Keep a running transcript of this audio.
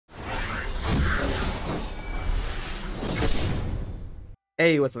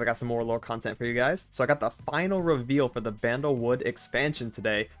Hey, what's up? I got some more lore content for you guys. So I got the final reveal for the Bandlewood expansion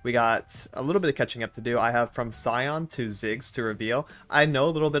today. We got a little bit of catching up to do. I have from Scion to Ziggs to reveal. I know a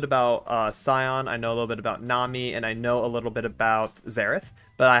little bit about Scion, I know a little bit about Nami, and I know a little bit about Xerath,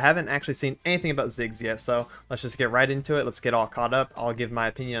 but I haven't actually seen anything about Ziggs yet, so let's just get right into it. Let's get all caught up. I'll give my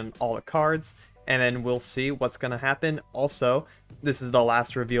opinion on all the cards, and then we'll see what's going to happen. Also, this is the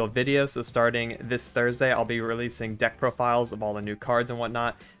last reveal video, so starting this Thursday, I'll be releasing deck profiles of all the new cards and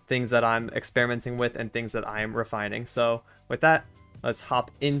whatnot, things that I'm experimenting with and things that I'm refining. So with that, let's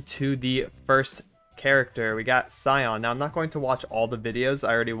hop into the first character. We got Scion. Now, I'm not going to watch all the videos.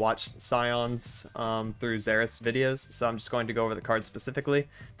 I already watched Scion's through Xerath's videos, so I'm just going to go over the cards specifically,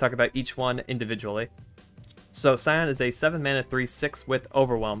 talk about each one individually. So Scion is a 7 mana 3/6 with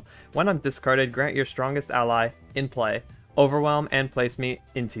Overwhelm. When I'm discarded, grant your strongest ally in play Overwhelm and place me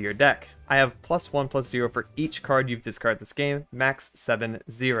into your deck. I have +1/+0 for each card you've discarded this game, max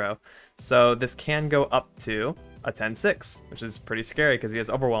 7/0. So this can go up to a 10/6, which is pretty scary because he has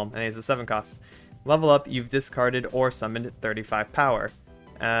Overwhelm and he has a 7 cost. Level up, you've discarded or summoned 35 power.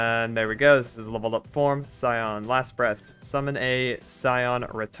 And there we go, this is leveled up form. Scion, last breath. Summon a Scion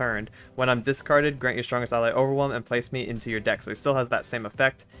returned. When I'm discarded, grant your strongest ally Overwhelm and place me into your deck. So he still has that same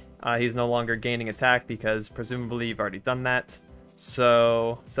effect. He's no longer gaining attack because presumably you've already done that.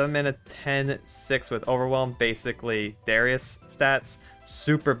 So 7 mana 10/6 with Overwhelm, basically Darius stats.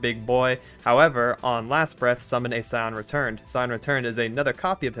 Super big boy. However, on last breath, summon a Scion returned. Scion returned is another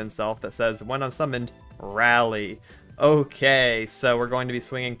copy of himself that says, when I'm summoned, rally. Okay, so we're going to be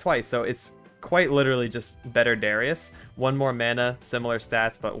swinging twice, so it's quite literally just better Darius. One more mana, similar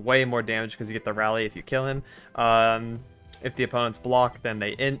stats, but way more damage because you get the rally if you kill him. If the opponent's block, then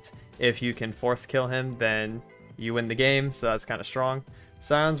they int. If you can force kill him, then you win the game, so that's kind of strong.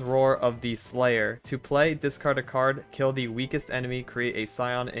 Scion's Roar of the Slayer. To play, discard a card, kill the weakest enemy, create a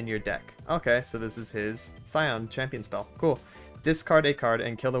Scion in your deck. Okay, so this is his Scion champion spell. Cool. Discard a card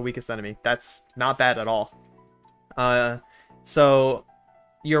and kill the weakest enemy. That's not bad at all. So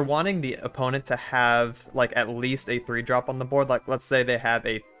you're wanting the opponent to have like at least a 3-drop on the board. Like let's say they have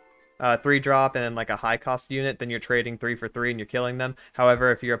a 3-drop and then like a high cost unit, then you're trading 3 for 3 and you're killing them.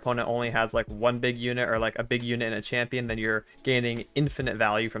 However, if your opponent only has like one big unit or like a big unit and a champion, then you're gaining infinite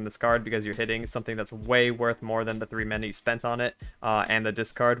value from this card because you're hitting something that's way worth more than the 3 mana you spent on it, and the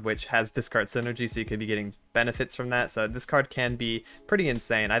discard, which has discard synergy, so you could be getting benefits from that. So this card can be pretty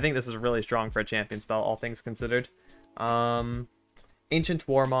insane. I think this is really strong for a champion spell, all things considered. Ancient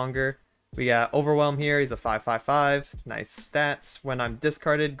Warmonger. We got Overwhelm here. He's a 5/5/5. Nice stats. When I'm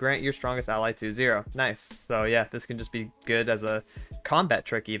discarded, grant your strongest ally 2/0. Nice. So yeah, this can just be good as a combat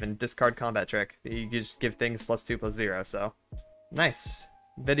trick, even discard combat trick. You just give things +2/+0. So nice.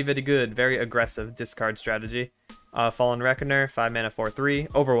 Very, very good. Very aggressive discard strategy. Fallen Reckoner, 5 mana 4/3.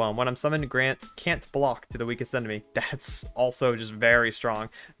 Overwhelm. When I'm summoned, grant can't block to the weakest enemy. That's also just very strong.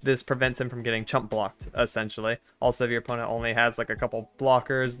 This prevents him from getting chump blocked, essentially. Also, if your opponent only has like a couple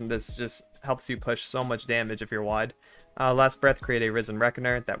blockers, and this just helps you push so much damage if you're wide. Last breath, create a Risen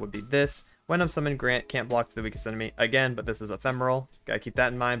Reckoner. That would be this. When I'm summoned, grant can't block to the weakest enemy. Again, but this is ephemeral. Gotta keep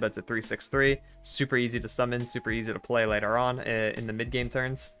that in mind, but it's a 3/6/3. Super easy to summon, super easy to play later on in the mid-game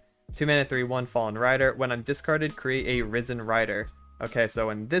turns. 2 mana 3/1 Fallen Rider. When I'm discarded, create a Risen Rider. Okay, so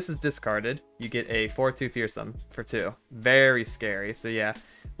when this is discarded, you get a 4/2 Fearsome for 2. Very scary. So yeah,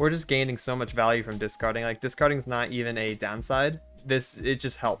 we're just gaining so much value from discarding. Like, discarding's not even a downside. It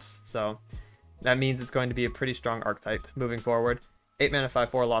just helps. So that means it's going to be a pretty strong archetype moving forward. 8 mana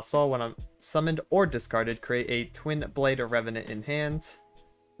 5/4 Lost Soul. When I'm summoned or discarded, create a Twin Blade Revenant in hand.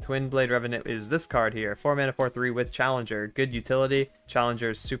 Twin Blade Revenant is this card here. 4 mana 4/3 with Challenger. Good utility.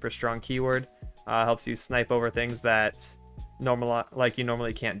 Challenger is super strong keyword. Helps you snipe over things that you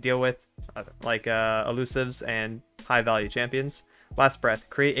normally can't deal with, like elusives and high value champions. Last breath.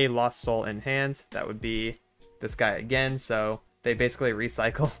 Create a Lost Soul in hand. That would be this guy again. So they basically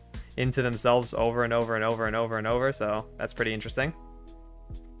recycle into themselves over and over and over and over and over. So that's pretty interesting.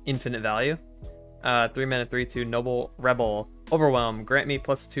 Infinite value. 3 mana 3/2 Noble Rebel. Overwhelm. Grant me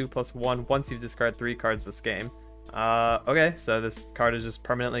 +2/+1 once you've discarded 3 cards this game. Okay, so this card is just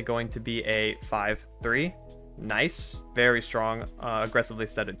permanently going to be a 5/3. Nice. Very strong, aggressively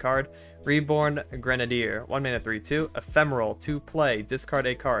studded card. Reborn Grenadier. 1 mana 3/2. Ephemeral. To play, discard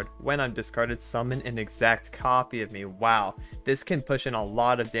a card. When I'm discarded, summon an exact copy of me. Wow. This can push in a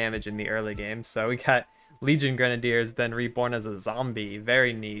lot of damage in the early game. So we got Legion Grenadier has been reborn as a zombie.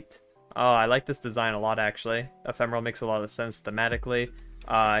 Very neat. Oh, I like this design a lot, actually. Ephemeral makes a lot of sense thematically.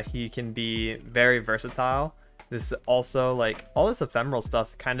 He can be very versatile. This also, like, all this ephemeral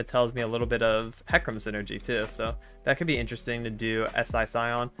stuff kind of tells me a little bit of Hecarim synergy too, so that could be interesting to do SI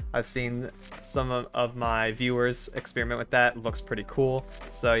Scion. I've seen some of my viewers experiment with that. It looks pretty cool,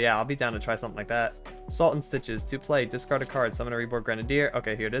 so yeah, I'll be down to try something like that. Salt and Stitches, to play, discard a card, summon a Reborn Grenadier,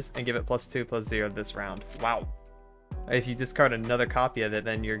 okay, here it is, and give it +2/+0 this round. Wow. If you discard another copy of it,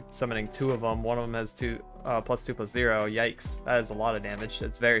 then you're summoning 2 of them. One of them has +2/+0. Yikes, that is a lot of damage.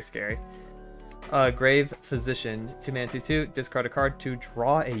 It's very scary. Grave Physician, 2-mana 2/2, discard a card to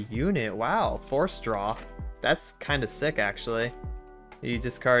draw a unit. Wow, force draw. That's kind of sick, actually. You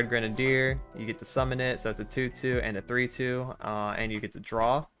discard Grenadier, you get to summon it, so it's a 2/2 and a 3/2, and you get to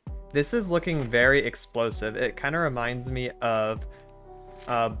draw. This is looking very explosive. It kind of reminds me of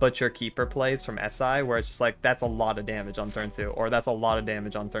Butcher Keeper plays from SI, where it's just like, that's a lot of damage on turn 2, or that's a lot of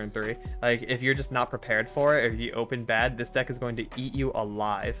damage on turn 3. Like, if you're just not prepared for it, or if you open bad, this deck is going to eat you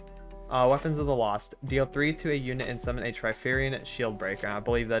alive. Weapons of the Lost. Deal 3 to a unit and summon a Triferian Shieldbreaker. I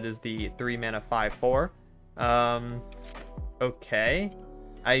believe that is the 3-mana 5/4. Okay.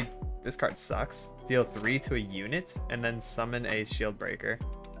 This card sucks. Deal 3 to a unit and then summon a Shieldbreaker.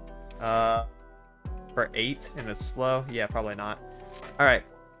 For 8 and it's slow? Yeah, probably not. Alright.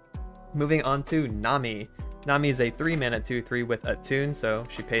 Moving on to Nami. Nami is a 3-mana 2/3 with Attune, so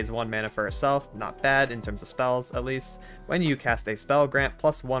she pays 1 mana for herself. Not bad in terms of spells, at least. When you cast a spell, grant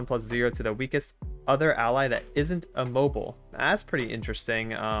 +1/+0 to the weakest other ally that isn't immobile. That's pretty interesting.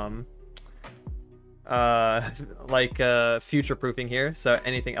 Future-proofing here, so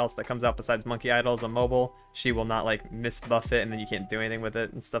anything else that comes out besides Monkey Idol is immobile. She will not, like, misbuff it, and then you can't do anything with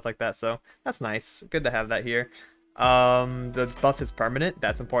it and stuff like that, so that's nice. Good to have that here. The buff is permanent.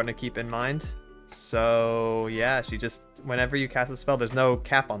 That's important to keep in mind. So yeah, she just, whenever you cast a spell, there's no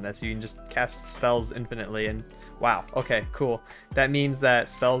cap on this. You can just cast spells infinitely, and wow, okay, cool. That means that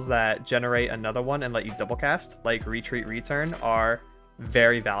spells that generate another one and let you double cast, like Retreat Return, are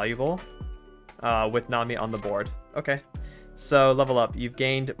very valuable with Nami on the board. Okay, so level up. You've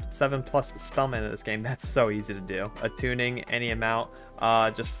gained 7+ spell mana this game. That's so easy to do. Attuning any amount,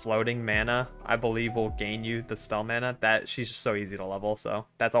 just floating mana, I believe, will gain you the spell mana. That she's just so easy to level, so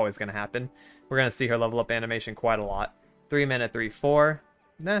that's always going to happen. We're going to see her level up animation quite a lot. 3-mana 3/4.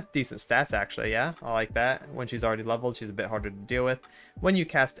 Nah, decent stats actually, yeah. I like that. When she's already leveled, she's a bit harder to deal with. When you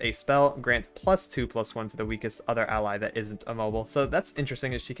cast a spell, grant +2/+1 to the weakest other ally that isn't immobile. So that's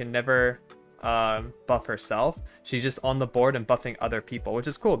interesting, is she can never buff herself. She's just on the board and buffing other people, which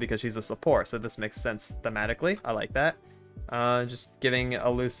is cool because she's a support, so this makes sense thematically. I like that. Just giving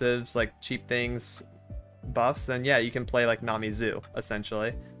elusives, like cheap things, buffs, then yeah, you can play like Nami Zoo,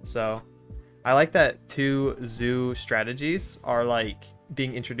 essentially. So I like that 2 Zoo strategies are like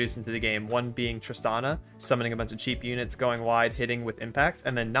being introduced into the game. One being Tristana, summoning a bunch of cheap units, going wide, hitting with impacts,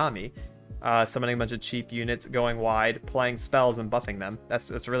 and then Nami, summoning a bunch of cheap units, going wide, playing spells and buffing them.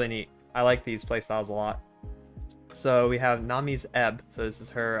 That's really neat. I like these playstyles a lot. So we have Nami's Ebb. So this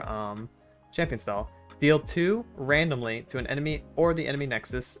is her champion spell. Deal 2 randomly to an enemy or the enemy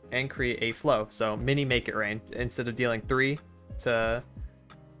nexus and create a flow. So mini Make It Rain. Instead of dealing 3 to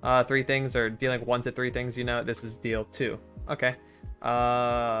 3 things, or dealing 1 to 3 things, you know, this is deal 2. Okay.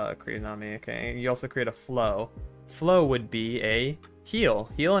 Create Nami. Okay. You also create a flow. Flow would be a heal.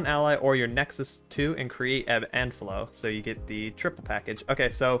 Heal an ally or your nexus 2 and create Ebb and Flow. So you get the triple package. Okay,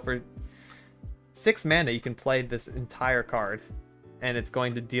 so for 6 mana, you can play this entire card. And it's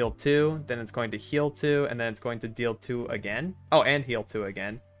going to deal 2, then it's going to heal 2, and then it's going to deal 2 again. Oh, and heal 2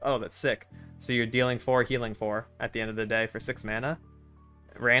 again. Oh, that's sick. So you're dealing 4, healing 4 at the end of the day for 6 mana.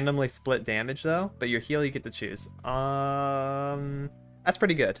 Randomly split damage though, but your heal you get to choose. That's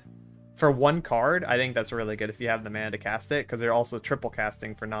pretty good. For 1 card, I think that's really good if you have the mana to cast it, because they're also triple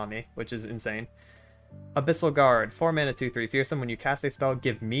casting for Nami, which is insane. Abyssal Guard, 4 mana 2/3 fearsome. When you cast a spell,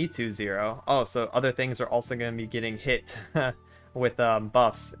 give me 2/0. Oh, so other things are also going to be getting hit with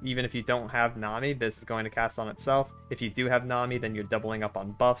buffs. Even if you don't have Nami, this is going to cast on itself. If you do have Nami, then you're doubling up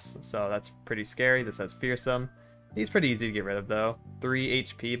on buffs, so that's pretty scary. This has fearsome. He's pretty easy to get rid of though. 3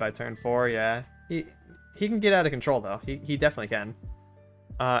 HP by turn 4, yeah. He can get out of control though. He definitely can.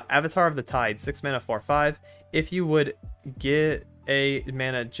 Avatar of the Tide, 6 mana 4/5. If you would get a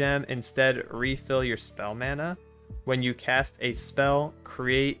mana gem, instead refill your spell mana. When you cast a spell,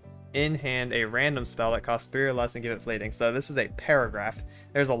 create in hand a random spell that costs 3 or less and give it fleeting. So this is a paragraph.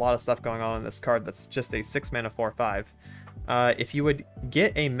 There's a lot of stuff going on in this card that's just a 6 mana 4/5. If you would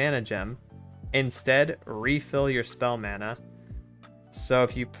get a mana gem, instead refill your spell mana. So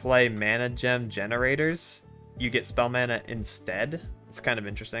if you play mana gem generators, you get spell mana instead. It's kind of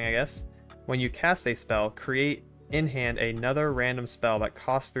interesting, I guess. When you cast a spell, create in hand another random spell that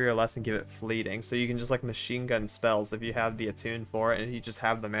costs 3 or less and give it fleeting. So you can just like machine gun spells if you have the attune for it and you just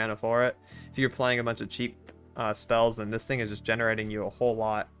have the mana for it. If you're playing a bunch of cheap spells, then this thing is just generating you a whole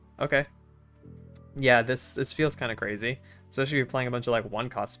lot. Okay. Yeah, this feels kind of crazy, especially if you're playing a bunch of like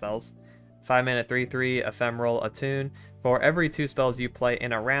 1-cost spells. 5 mana 3/3 ephemeral attune. For every 2 spells you play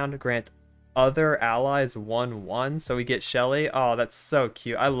in a round, grant other allies 1/1. So we get Shelly. Oh, that's so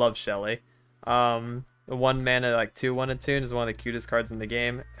cute. I love Shelly. The 1 mana like 2/1 attune is one of the cutest cards in the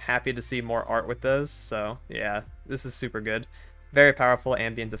game. Happy to see more art with those. So yeah, this is super good. Very powerful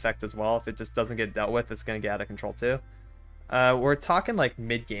ambient effect as well. If it just doesn't get dealt with, it's gonna get out of control too. We're talking like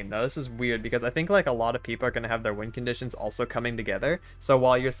mid-game though. This is weird because I think like a lot of people are going to have their win conditions also coming together. So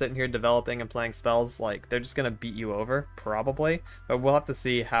while you're sitting here developing and playing spells, like they're just going to beat you over, probably. But we'll have to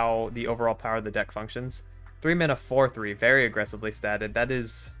see how the overall power of the deck functions. 3 mana 4/3, very aggressively statted. That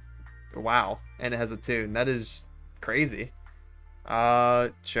is, wow. And it has a tune. That is crazy.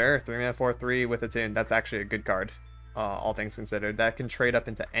 Sure, 3 mana 4/3 with a tune. That's actually a good card, all things considered. That can trade up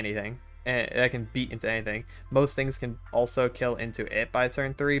into anything. And that can beat into anything. Most things can also kill into it by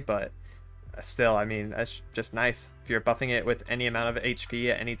turn 3, but still, I mean, that's just nice. If you're buffing it with any amount of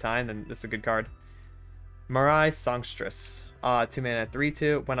HP at any time, then this is a good card. Marai Songstress. 2 mana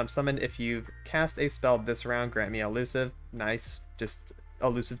 3/2. When I'm summoned, if you've cast a spell this round, grant me elusive. Nice. Just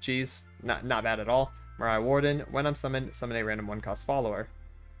elusive cheese. Not bad at all. Marai Warden. When I'm summoned, summon a random 1-cost follower.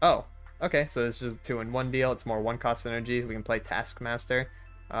 Oh, okay. So this is just a 2-in-1 deal. It's more 1-cost energy. We can play Taskmaster.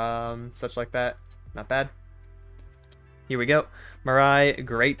 Such like that. Not bad. Here we go. Marai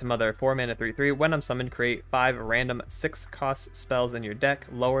Great Mother. 4 mana 3/3. When I'm summoned, create 5 random 6-cost spells in your deck.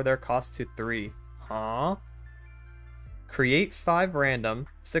 Lower their cost to 3. Huh? Create 5 random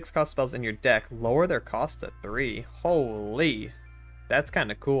 6-cost spells in your deck. Lower their cost to 3. Holy. That's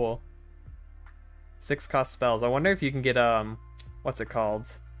kind of cool. 6-cost spells. I wonder if you can get, what's it called?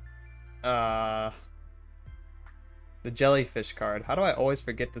 The jellyfish card. How do I always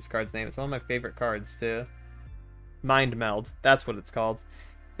forget this card's name? It's one of my favorite cards too. Mind Meld. That's what it's called.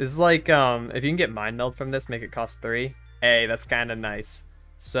 This is like, if you can get Mind Meld from this, make it cost 3. Hey, that's kind of nice.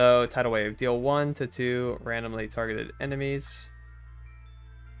 So, Tidal Wave. Deal 1 to 2 randomly targeted enemies.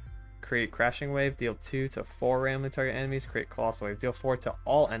 Create Crashing Wave. Deal 2 to 4 randomly targeted enemies. Create Colossal Wave. Deal 4 to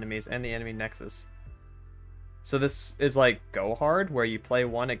all enemies and the enemy nexus. So this is like Go Hard, where you play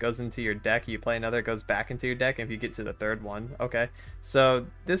one, it goes into your deck, you play another, it goes back into your deck, and if you get to the 3rd one, okay. So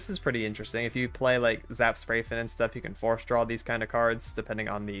this is pretty interesting. If you play like Zap Sprayfin and stuff, you can force draw these kind of cards, depending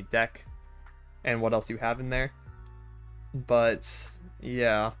on the deck and what else you have in there. But,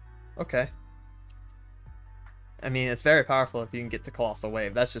 yeah, okay. I mean, it's very powerful if you can get to Colossal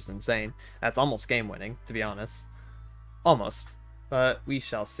Wave. That's just insane. That's almost game-winning, to be honest. Almost. But we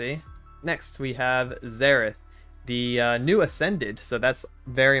shall see. Next, we have Xerath. The new Ascended, so that's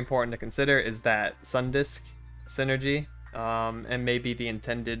very important to consider, is that Sundisk synergy, and maybe the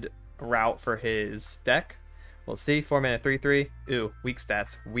intended route for his deck. We'll see. 4 mana 3/3. Ooh, weak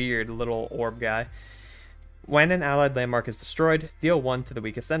stats. Weird little orb guy. When an allied landmark is destroyed, deal 1 to the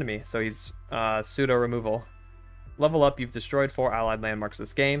weakest enemy. So he's pseudo removal. Level up, you've destroyed 4 allied landmarks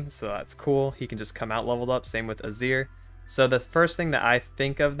this game, so that's cool. He can just come out leveled up. Same with Azir. So the first thing that I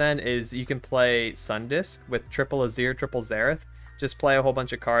think of then is you can play Sundisk with triple Azir, triple Xerath. Just play a whole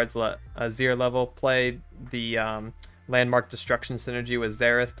bunch of cards, let Azir level, play the Landmark Destruction synergy with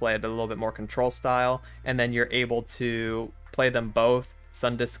Xerath, play it a little bit more control style, and then you're able to play them both.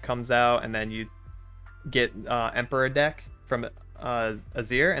 Sundisk comes out, and then you get Emperor deck from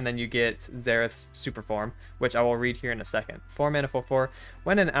Azir, and then you get Xerath's super form, which I will read here in a second. 4 mana 4/4.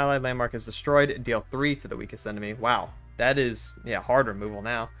 When an allied landmark is destroyed, deal 3 to the weakest enemy. Wow. That is, yeah, hard removal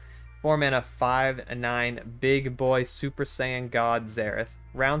now. 4 mana 5/9 big boy Super Saiyan God Xerath.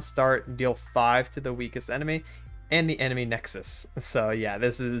 Round start, deal 5 to the weakest enemy and the enemy nexus. So yeah,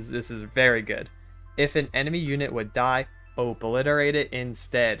 this is very good. If an enemy unit would die, obliterate it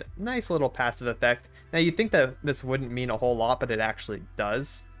instead. Nice little passive effect. Now you'd think that this wouldn't mean a whole lot, but it actually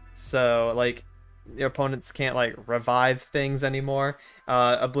does. So like, your opponents can't like revive things anymore.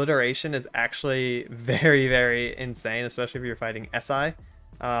 Obliteration is actually very, very insane, especially if you're fighting SI.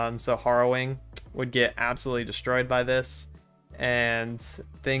 So Harrowing would get absolutely destroyed by this, and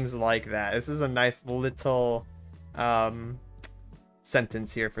things like that. This is a nice little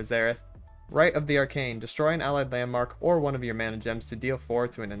sentence here for Xerath. Rite of the Arcane. Destroy an allied landmark or one of your mana gems to deal 4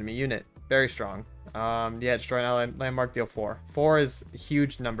 to an enemy unit. Very strong. Yeah, destroy an allied landmark, deal 4. 4 is a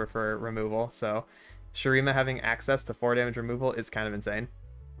huge number for removal, so Shurima having access to 4 damage removal is kind of insane.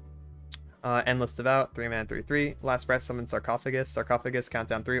 Endless Devout, 3 mana, 3/3. Last breath, summon Sarcophagus. Sarcophagus,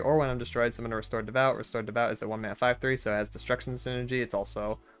 countdown 3, or when I'm destroyed, summon a Restored Devout. Restored Devout is a 1 mana, 5/3, so it has Destruction synergy. It's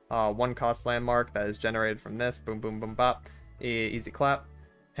also 1 cost landmark that is generated from this. Boom, boom, boom, bop. Easy clap.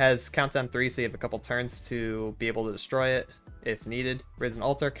 Has countdown 3, so you have a couple turns to be able to destroy it if needed. Risen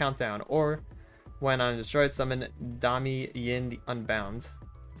Altar, countdown, or when I'm destroyed, summon Nami Yin the Unbound.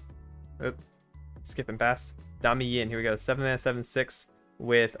 Oop, skipping past. Nami Yin, here we go. 7 mana, 7/6.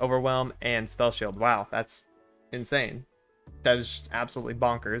 With Overwhelm and Spell Shield. Wow, that's insane. That is absolutely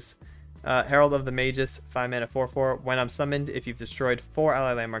bonkers. Herald of the Magus, 5 mana, 4/4. When I'm summoned, if you've destroyed 4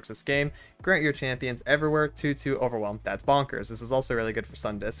 ally landmarks this game, grant your champions everywhere 2/2 Overwhelm. That's bonkers. This is also really good for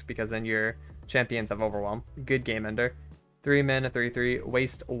Sundisk because then your champions have Overwhelm. Good game ender. 3 mana, 3/3.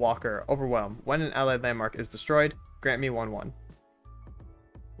 Waste Walker, Overwhelm. When an allied landmark is destroyed, grant me 1/1.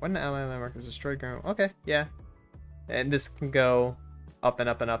 When an allied landmark is destroyed, grant... Okay, yeah. And this can go up and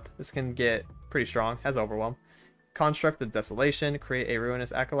up and up. This can get pretty strong. Has Overwhelm. Construct of Desolation. Create a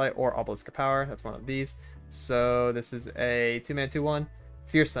Ruinous Acolyte or Obelisk of Power. That's one of these. So this is a 2 mana 2/1.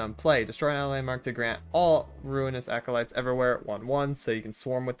 Fearsome. Play. Destroy an ally landmark to grant all Ruinous Acolytes everywhere 1/1. So you can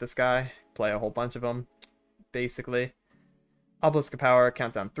swarm with this guy. Play a whole bunch of them. Basically. Obelisk of Power.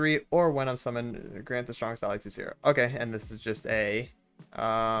 Countdown 3. Or when I'm summoned, grant the strongest ally to 0. Okay. And this is just a...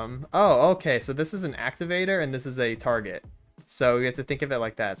 oh, okay. So this is an activator and this is a target. So you have to think of it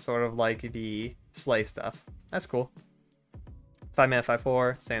like that, sort of like the Slay stuff. That's cool. 5 mana,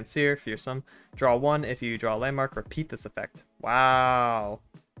 5/4, Sansir, Fearsome. Draw 1 if you draw a landmark, repeat this effect. Wow.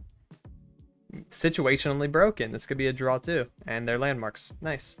 Situationally broken. This could be a draw too. And they're landmarks.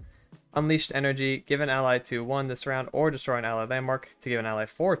 Nice. Unleashed Energy, give an ally 2/1 this round, or destroy an ally landmark to give an ally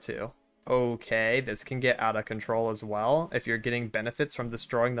 4/2. Okay, this can get out of control as well. If you're getting benefits from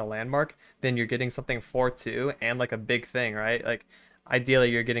destroying the landmark, then you're getting something 4/2 and like a big thing, right? Like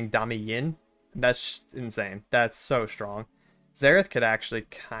ideally you're getting Nami Yin. That's insane. That's so strong. Xerath could actually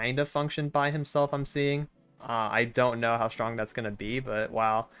kind of function by himself, I'm seeing. I don't know how strong that's going to be, but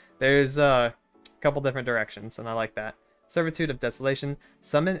wow. There's a couple different directions and I like that. Servitude of Desolation.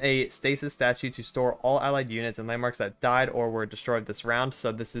 Summon a stasis statue to store all allied units and landmarks that died or were destroyed this round.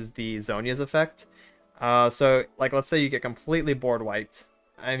 So this is the Zonia's effect. So like let's say you get completely board wiped.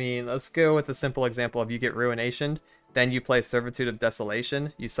 I mean, let's go with a simple example of you get ruinationed. Then you play Servitude of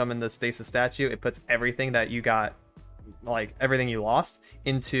Desolation. You summon the stasis statue. It puts everything that you got, like everything you lost,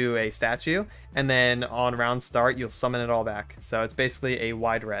 into a statue. And then on round start, you'll summon it all back. So it's basically a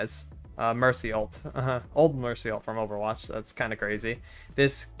wide res. Mercy ult. Old Mercy ult from Overwatch. That's kind of crazy.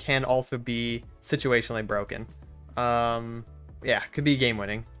 This can also be situationally broken. Yeah, could be game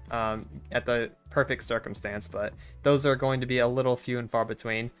winning at the perfect circumstance, but those are going to be a little few and far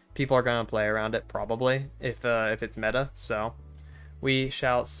between. People are going to play around it probably if it's meta, so we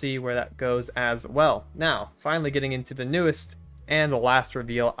shall see where that goes as well. Now, finally getting into the newest and the last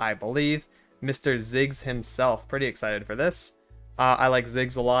reveal, I believe, Mr. Ziggs himself. Pretty excited for this. I like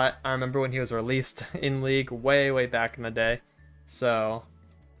Ziggs a lot. I remember when he was released in League way back in the day. So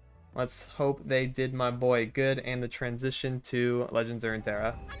let's hope they did my boy good and the transition to Legends of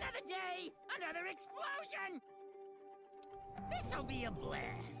Runeterra. Another day, another explosion. This'll be a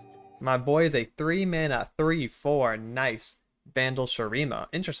blast. My boy is a 3 mana 3/4. Nice. Vandal Shurima.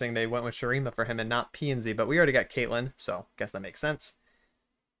 Interesting they went with Shurima for him and not PNZ, but we already got Caitlyn, so guess that makes sense.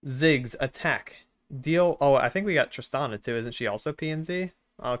 Ziggs, attack. Deal... Oh, I think we got Tristana too. Isn't she also PNZ?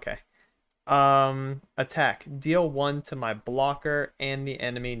 Okay. Attack. Deal 1 to my blocker and the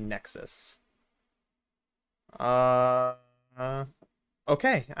enemy Nexus. Okay.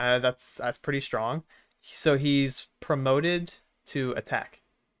 That's pretty strong. So he's promoted to attack.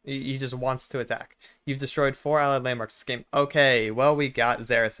 He just wants to attack. You've destroyed 4 allied landmarks this game. Okay, well, we got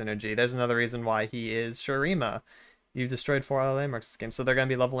Xerath synergy. There's another reason why he is Shurima. You've destroyed 4 allied landmarks this game, so they're going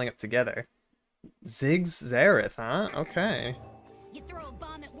to be leveling up together. Ziggs Xerath, huh? Okay. You throw a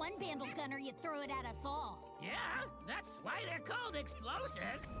bomb at one bandle gunner, you throw it at us all. Yeah, that's why they're called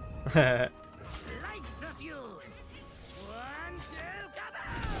explosives. Light the fuse. 1, 2, come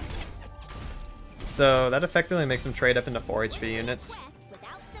out! So that effectively makes him trade up into 4 HP units.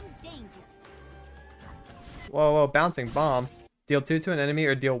 Whoa, bouncing bomb. Deal 2 to an enemy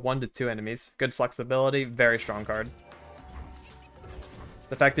or deal 1 to 2 enemies. Good flexibility, very strong card.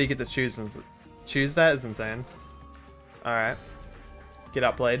 The fact that you get to choose that is insane. Alright. Get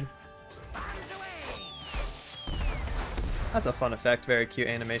outplayed. That's a fun effect, very cute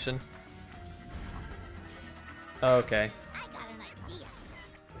animation. Okay. I got an idea.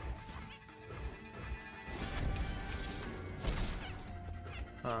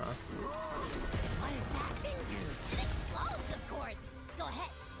 What does that thing do? It explodes, of course. Go ahead,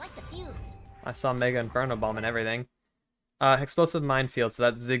 light the fuse. I saw Mega Inferno Bomb and everything. Explosive Minefield, so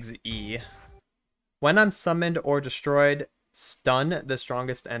that's Ziggs E. When I'm summoned or destroyed, stun the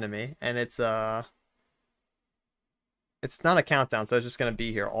strongest enemy. And it's not a countdown, so it's just going to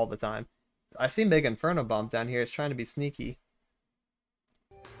be here all the time. I see Mega Inferno Bomb down here. It's trying to be sneaky.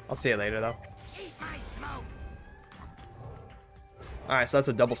 I'll see it later, though. Eat my smoke. Alright, so that's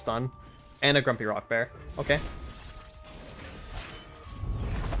a double stun. And a Grumpy Rock Bear. Okay.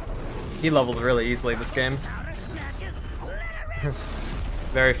 He leveled really easily this game. Powder matches. Let her rip.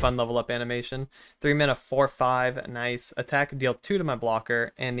 Very fun level up animation. 3 mana, 4/5, nice. Attack, deal 2 to my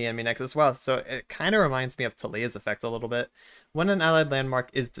blocker and the enemy next as well. So it kind of reminds me of Talia's effect a little bit. When an allied landmark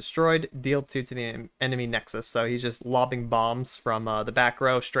is destroyed, deal 2 to the enemy nexus. So he's just lobbing bombs from the back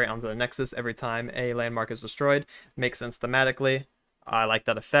row straight onto the nexus every time a landmark is destroyed. Makes sense thematically. I like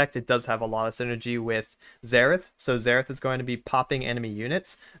that effect. It does have a lot of synergy with Xerath. So Xerath is going to be popping enemy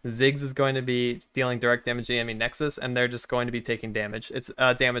units. Ziggs is going to be dealing direct damage to the enemy nexus, and they're just going to be taking damage. It's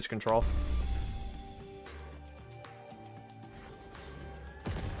damage control.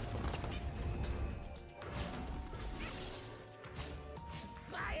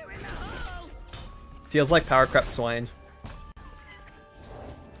 Fire in the hole. Feels like Power Crept Swain.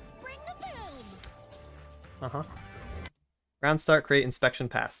 Bring the boom. Uh-huh. Round start, create inspection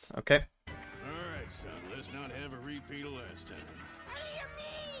passed. Okay. Alright, son, let's not have a repeat of last time. What do you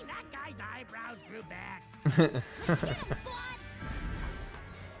mean? That guy's eyebrows grew back.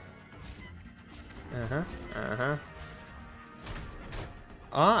 Uh-huh. Uh-huh.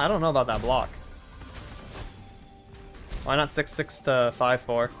 I don't know about that block. Why not 6/6 to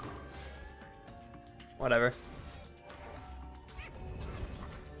 5/4? Whatever.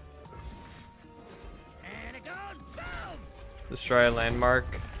 And it goes boom. Destroy a landmark.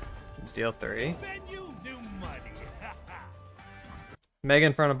 Deal 3. Then you new money. Mega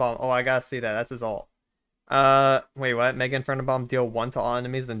Inferno Bomb. Oh, I gotta see that. That's his ult. Wait, what? Mega Inferno Bomb, deal 1 to all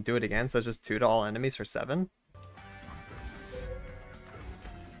enemies, then do it again. So it's just 2 to all enemies for 7?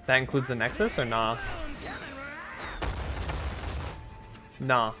 That includes the Nexus or nah? Boom, coming right.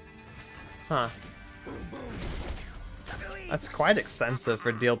 Nah. Huh. That's quite expensive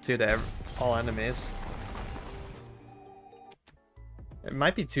for deal 2 to all enemies. It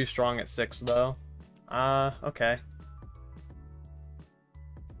might be too strong at 6 though. Okay.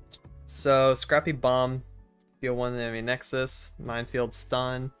 So, Scrappy Bomb, deal 1 to the enemy nexus, Minefield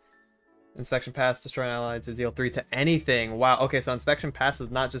stun, Inspection Pass, destroy an ally to deal 3 to anything. Wow, okay, so Inspection Pass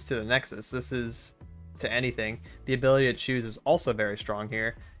is not just to the nexus, this is to anything. The ability to choose is also very strong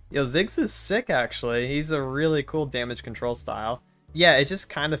here. Yo, Ziggs is sick actually. He's a really cool damage control style. Yeah, it just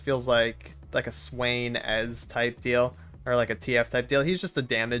kind of feels like a Swain Ez type deal, or like a TF type deal. He's just a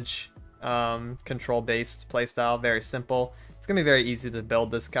damage control based playstyle, very simple. It's gonna be very easy to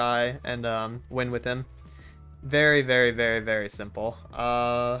build this guy and win with him. Very, very, very, very simple.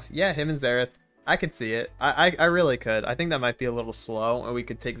 Yeah, him and Xerath, I could see it. I really could. I think that might be a little slow, and we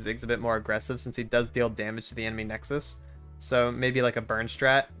could take Ziggs a bit more aggressive since he does deal damage to the enemy nexus. So maybe like a burn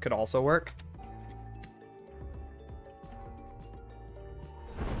strat could also work.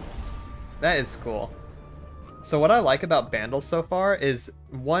 That is cool. So what I like about Bandles so far is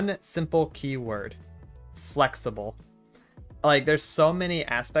one simple keyword: flexible. Like, there's so many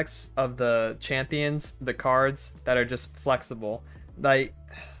aspects of the champions, the cards, that are just flexible. Like,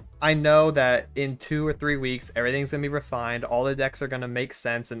 I know that in 2 or 3 weeks, everything's gonna be refined, all the decks are gonna make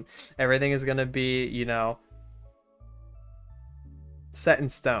sense, and everything is gonna be, you know, set in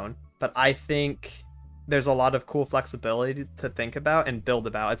stone. But I think there's a lot of cool flexibility to think about and build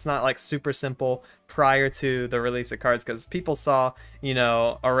about. It's not like super simple prior to the release of cards, because people saw, you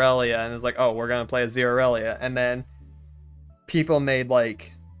know, Aurelia and it's like, oh, we're gonna play a Zero Aurelia, and then people made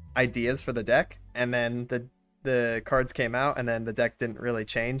like ideas for the deck, and then the cards came out, and then the deck didn't really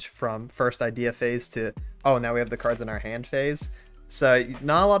change from first idea phase to, oh, now we have the cards in our hand phase. So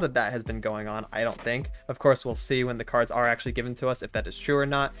not a lot of that has been going on, I don't think. Of course, we'll see when the cards are actually given to us if that is true or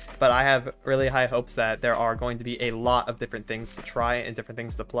not, but I have really high hopes that there are going to be a lot of different things to try and different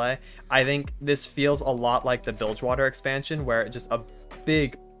things to play. I think this feels a lot like the Bilgewater expansion, where just a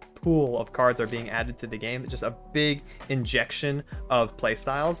big pool of cards are being added to the game. Just a big injection of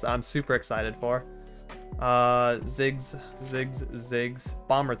playstyles. I'm super excited for. Ziggs,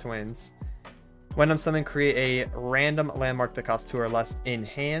 Bomber Twins. When I'm summoning, create a random landmark that costs 2 or less in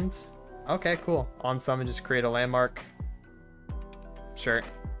hand. Okay, cool. On summon, just create a landmark. Sure.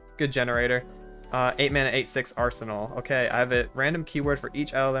 Good generator. 8 mana, 8/6 Arsenal. Okay, I have a random keyword for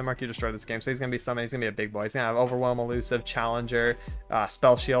each ally landmark you destroy this game. So he's going to be summoned. He's going to be a big boy. He's going to have Overwhelm, Elusive, Challenger,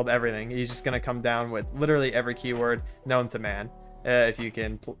 Spell Shield, everything. He's just going to come down with literally every keyword known to man. If you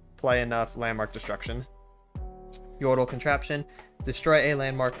can play enough landmark destruction. Yordle contraption. Destroy a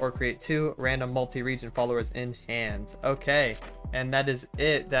landmark or create 2 random multi-region followers in hand. Okay, and that is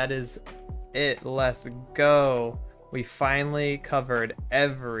it. That is it. Let's go. We finally covered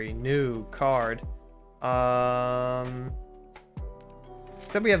every new card.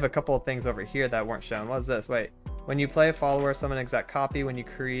 Except we have a couple of things over here that weren't shown. What is this? Wait. When you play a follower, summon an exact copy. When you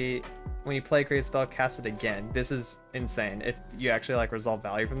play, create a spell, cast it again. This is insane. If you actually like resolve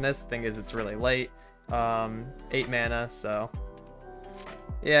value from this, the thing is it's really late. 8 mana, so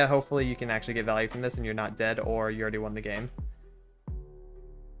yeah, hopefully you can actually get value from this and you're not dead or you already won the game.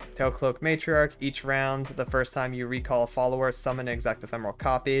 Tailcloak Matriarch. Each round, the first time you recall a follower, summon an exact ephemeral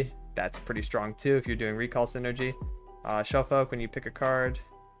copy. That's pretty strong too if you're doing recall synergy. Shellfolk. When you pick a card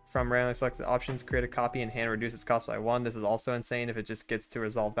from randomly selected options, create a copy and hand reduce its cost by 1. This is also insane if it just gets to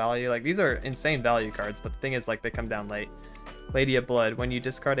resolve value. Like, these are insane value cards, but the thing is, like, they come down late. Lady of Blood. When you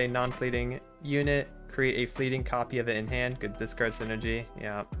discard a non-fleeting unit, create a fleeting copy of it in hand. Good discard synergy.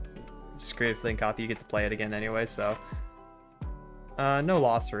 Yeah, just create a fleeting copy. You get to play it again anyway, so no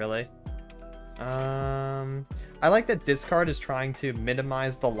loss really. I like that discard is trying to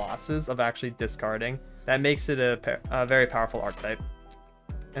minimize the losses of actually discarding. That makes it a very powerful archetype,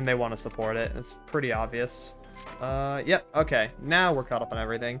 and they want to support it. It's pretty obvious. Yep. Okay, now we're caught up on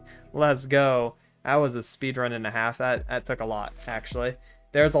everything. Let's go. That was a speed run and a half. That took a lot, actually.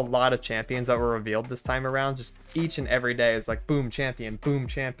 There's a lot of champions that were revealed this time around. Just each and every day is like boom champion, boom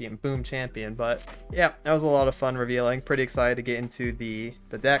champion, boom champion. But yeah, that was a lot of fun revealing. Pretty excited to get into the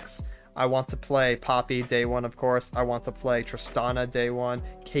decks. I want to play Poppy day 1, of course. I want to play Tristana day 1.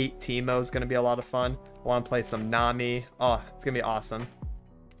 Kate Timo is going to be a lot of fun. I want to play some Nami. Oh, it's going to be awesome.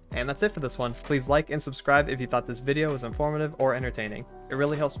 And that's it for this one. Please like and subscribe if you thought this video was informative or entertaining. It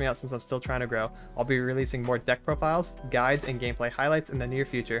really helps me out since I'm still trying to grow. I'll be releasing more deck profiles, guides, and gameplay highlights in the near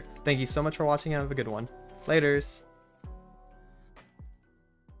future. Thank you so much for watching and have a good one. Laters!